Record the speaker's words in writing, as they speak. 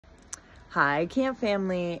Hi, camp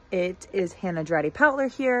family. It is Hanna Draddy Pautler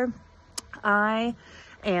here. I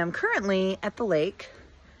am currently at the lake.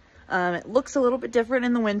 It looks a little bit different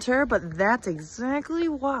in the winter, but that's exactly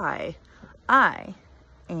why I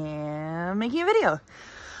am making a video.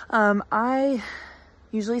 I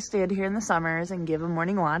usually stand here in the summers and give a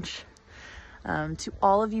morning watch to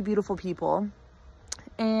all of you beautiful people.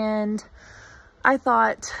 And I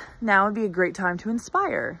thought now would be a great time to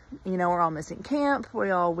inspire. You know, we're all missing camp. We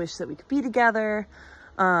all wish that we could be together.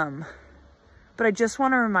 But I just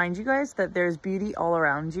want to remind you guys that there's beauty all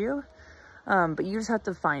around you. But you just have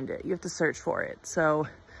to find it. You have to search for it. So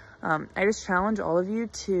I just challenge all of you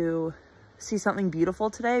to see something beautiful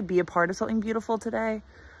today, be a part of something beautiful today.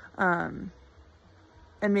 And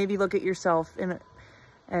maybe look at yourself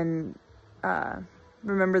and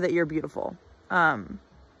remember that you're beautiful.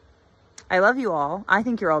 I love you all. I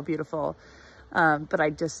think you're all beautiful. But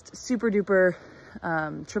I just super duper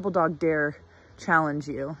triple dog dare challenge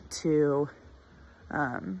you to,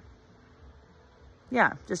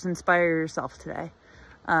 yeah, just inspire yourself today.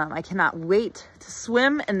 I cannot wait to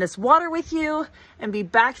swim in this water with you and be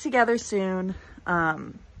back together soon.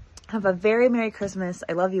 Have a very Merry Christmas.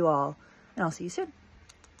 I love you all, and I'll see you soon.